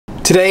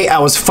Today I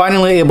was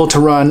finally able to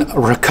run a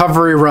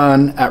recovery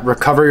run at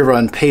recovery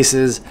run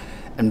paces,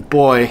 and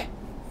boy,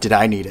 did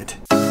I need it.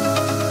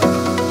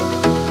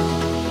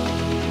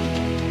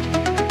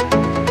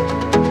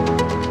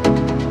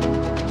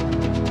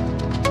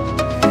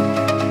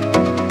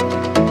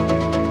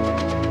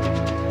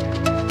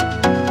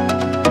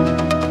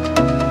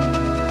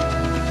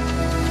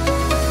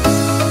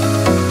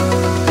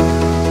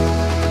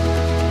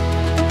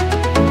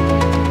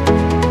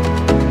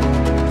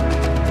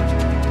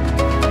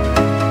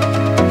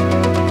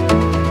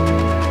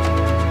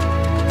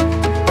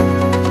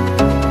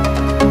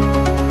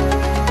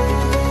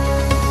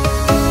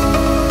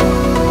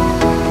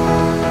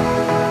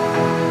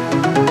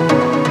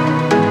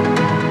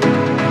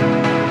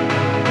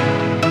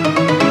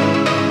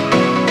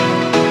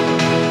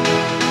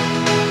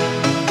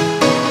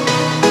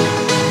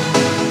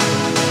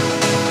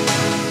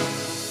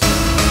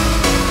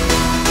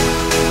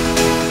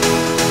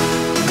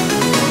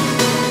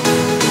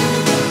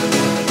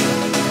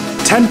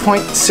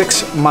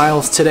 10.6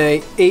 miles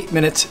today, 8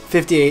 minutes,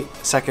 58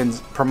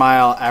 seconds per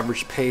mile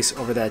average pace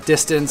over that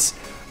distance.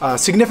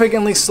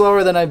 Significantly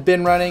slower than I've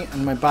been running,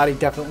 and my body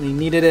definitely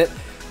needed it.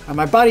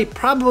 My body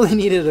probably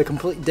needed a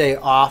complete day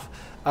off,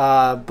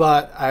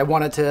 but I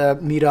wanted to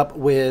meet up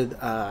with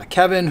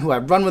Kevin, who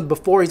I've run with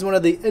before. He's one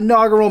of the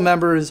inaugural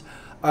members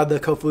of the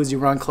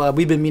Kofuzi Run Club.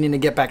 We've been meaning to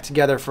get back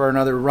together for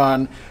another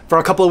run for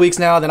a couple of weeks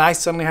now. Then I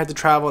suddenly had to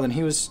travel, and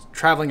he was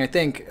traveling, I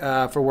think,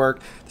 for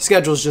work. The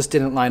schedules just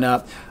didn't line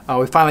up.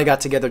 We finally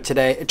got together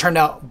today. It turned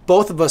out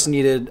both of us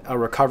needed a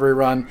recovery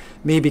run.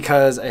 Me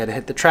because I had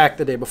hit the track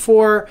the day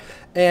before,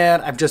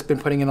 and I've just been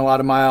putting in a lot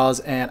of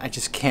miles, and I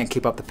just can't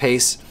keep up the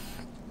pace.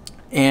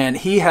 And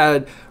he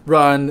had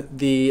run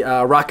the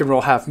Rock and Roll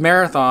Half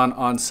Marathon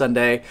on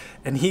Sunday,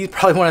 and he's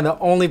probably one of the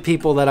only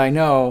people that I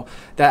know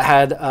that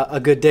had a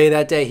good day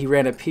that day. He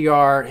ran a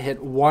PR,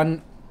 hit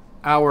 1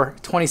 hour,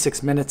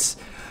 26 minutes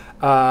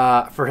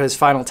for his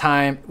final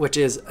time, which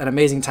is an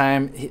amazing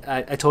time.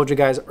 I told you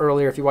guys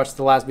earlier, if you watched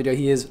the last video,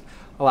 he is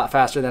a lot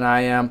faster than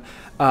I am.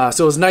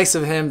 So it was nice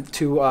of him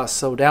to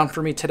slow down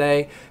for me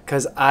today,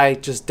 because I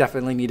just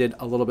definitely needed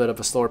a little bit of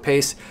a slower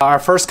pace. Our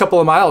first couple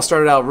of miles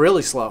started out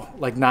really slow,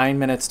 like 9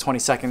 minutes, 20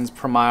 seconds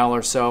per mile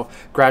or so,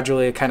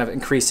 gradually kind of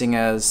increasing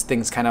as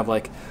things kind of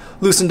like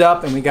loosened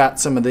up and we got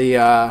some of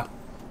the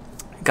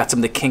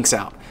kinks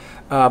out.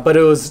 But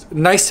it was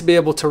nice to be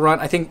able to run.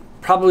 I think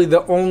probably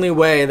the only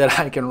way that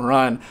I can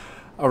run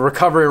a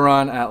recovery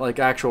run at like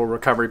actual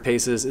recovery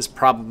paces is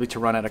probably to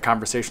run at a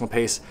conversational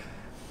pace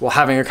while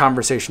having a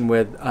conversation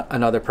with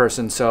another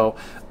person. So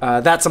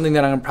that's something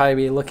that I'm gonna probably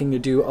be looking to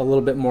do a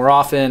little bit more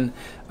often.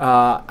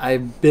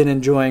 I've been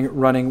enjoying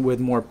running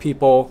with more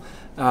people.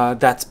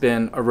 That's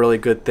been a really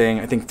good thing,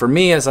 I think, for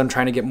me, as I'm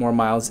trying to get more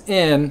miles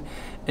in,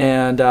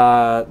 and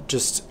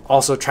just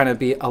also trying to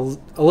be a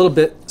little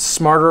bit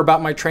smarter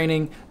about my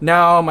training.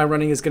 Now my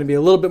running is gonna be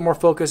a little bit more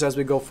focused as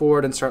we go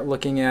forward and start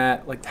looking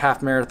at like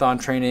half marathon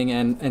training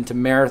and into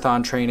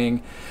marathon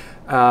training.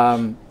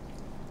 I'm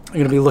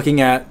gonna be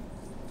looking at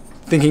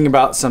thinking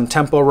about some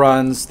tempo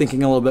runs,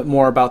 thinking a little bit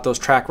more about those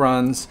track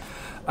runs,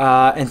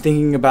 and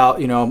thinking about,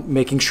 you know,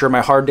 making sure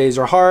my hard days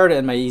are hard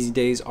and my easy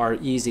days are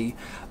easy.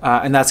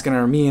 And that's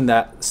gonna mean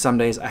that some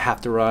days I have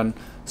to run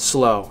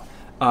slow.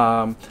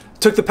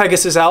 Took the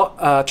Pegasus out,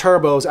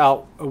 turbos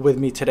out with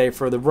me today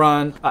for the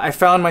run. I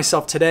found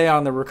myself today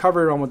on the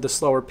recovery run with the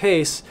slower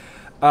pace,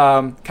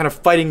 kind of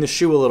fighting the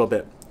shoe a little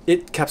bit.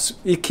 It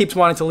keeps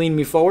wanting to lean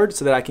me forward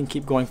so that I can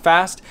keep going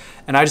fast,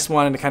 and I just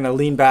wanted to kind of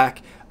lean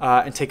back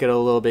and take it a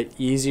little bit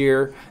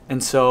easier.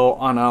 And so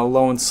on a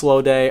low and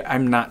slow day,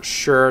 I'm not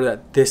sure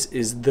that this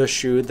is the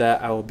shoe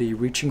that I will be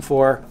reaching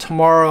for.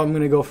 Tomorrow I'm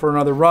gonna go for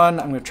another run.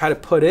 I'm gonna try to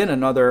put in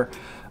another,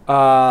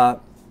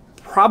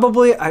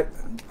 probably, I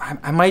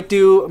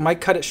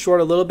might cut it short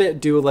a little bit,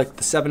 do like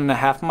the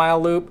 7.5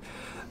 mile loop.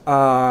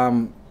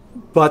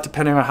 But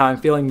depending on how I'm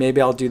feeling,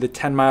 maybe I'll do the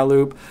 10-mile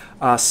loop.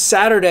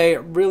 Saturday,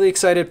 really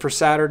excited for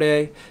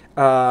Saturday.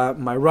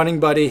 My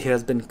running buddy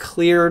has been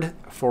cleared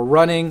for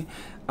running.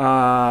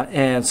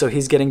 And so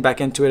he's getting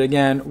back into it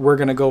again. We're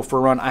gonna go for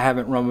a run. I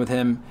haven't run with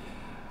him,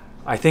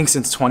 I think,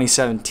 since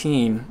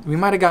 2017. We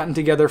might have gotten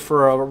together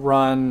for a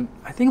run.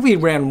 I think we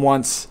ran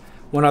once,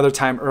 one other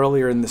time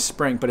earlier in the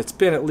spring, but it's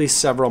been at least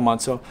several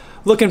months. So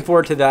looking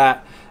forward to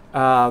that.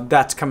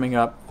 That's coming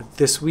up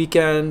this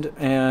weekend,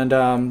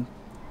 and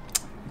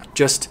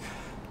just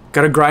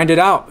gotta grind it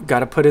out.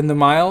 Gotta put in the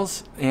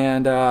miles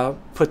and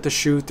put the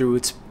shoe through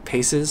its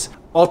paces.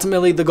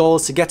 Ultimately, the goal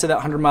is to get to that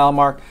 100-mile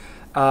mark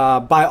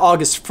by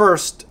August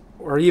 1st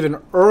or even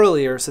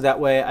earlier, so that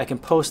way I can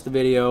post the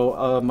video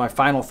of my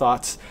final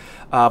thoughts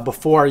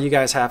before you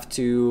guys have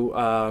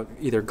to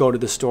either go to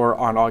the store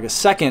on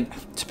August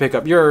 2nd to pick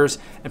up yours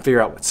and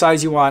figure out what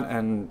size you want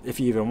and if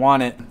you even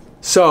want it.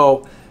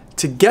 So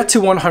to get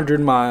to 100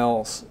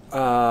 miles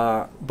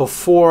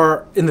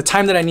before, in the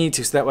time that I need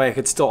to, so that way I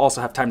could still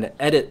also have time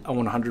to edit a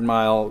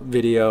 100-mile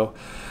video,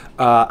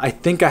 I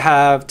think I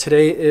have,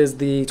 today is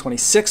the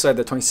 26th, so I have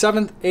the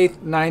 27th, 8th,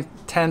 9th,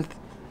 10th,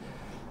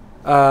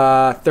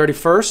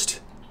 31st,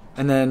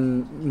 and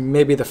then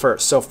maybe the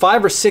 1st. So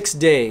 5 or 6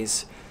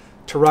 days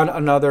to run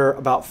another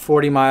about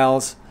 40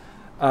 miles.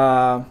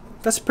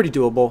 That's pretty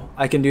doable.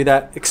 I can do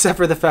that, except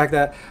for the fact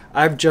that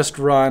I've just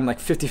run like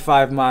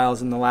 55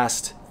 miles in the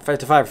last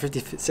 55 or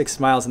 56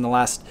 miles in the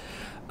last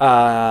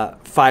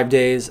 5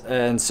 days,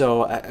 and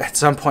so at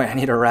some point I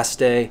need a rest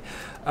day.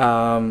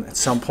 At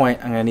some point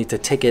I'm gonna need to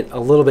take it a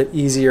little bit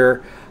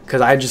easier, because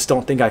I just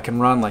don't think I can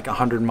run like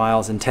 100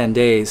 miles in 10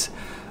 days.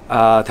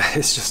 That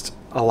is just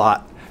a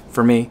lot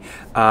for me,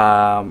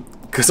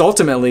 because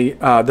ultimately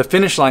the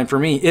finish line for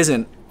me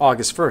isn't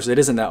August 1st. It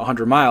isn't that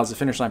 100 miles. The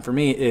finish line for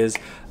me is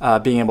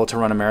being able to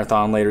run a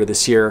marathon later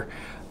this year.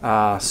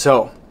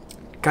 So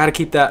got to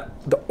keep that,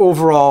 the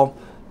overall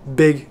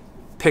big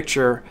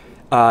picture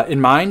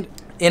in mind.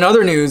 In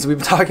other news, we've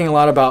been talking a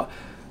lot about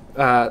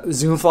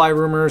Zoom fly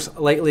rumors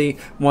lately.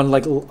 One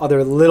like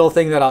other little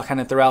thing that I'll kind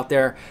of throw out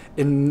there.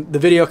 In the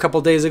video a couple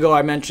days ago,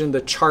 I mentioned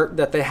the chart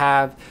that they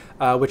have,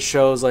 which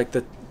shows like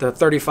the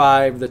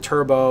 35, the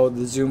turbo,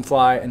 the Zoom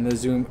fly, and the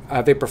Zoom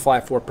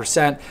Vaporfly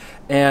 4%.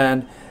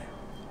 And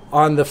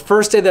on the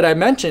first day that I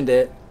mentioned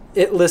it,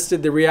 it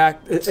listed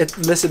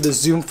the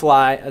Zoom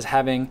fly as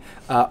having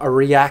a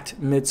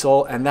React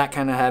midsole, and that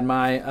kind of had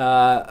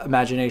my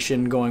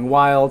imagination going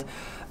wild.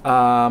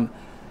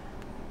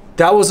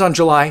 That was on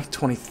July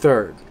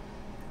 23rd.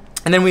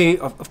 And then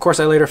of course,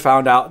 I later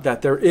found out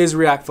that there is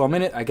React foam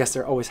in it. I guess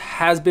there always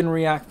has been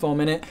React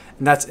foam in it,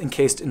 and that's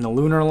encased in the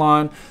lunar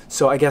lawn.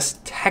 So I guess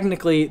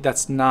technically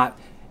that's not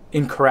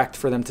incorrect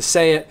for them to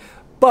say it.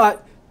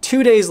 But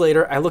 2 days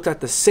later, I looked at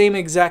the same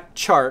exact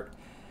chart,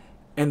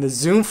 and the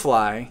Zoom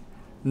fly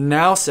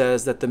now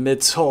says that the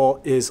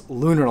midsole is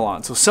lunar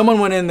lawn. So someone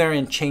went in there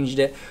and changed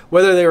it,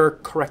 whether they were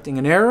correcting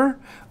an error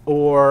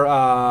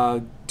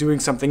or doing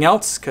something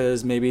else,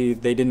 because maybe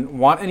they didn't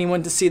want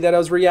anyone to see that I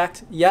was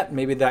React yet.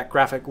 Maybe that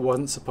graphic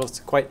wasn't supposed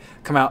to quite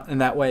come out in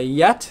that way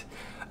yet.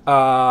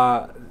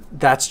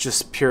 That's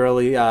just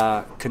purely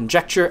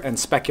conjecture and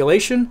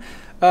speculation,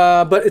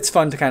 but it's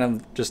fun to kind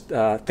of just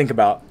think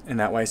about in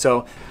that way.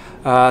 So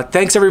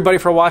thanks everybody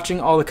for watching.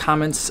 All the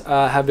comments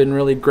have been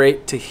really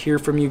great to hear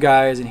from you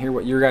guys and hear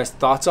what your guys'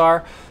 thoughts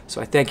are.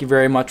 So I thank you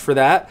very much for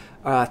that.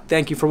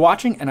 Thank you for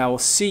watching, and I will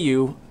see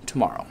you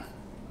tomorrow.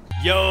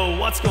 Yo,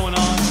 what's going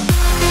on?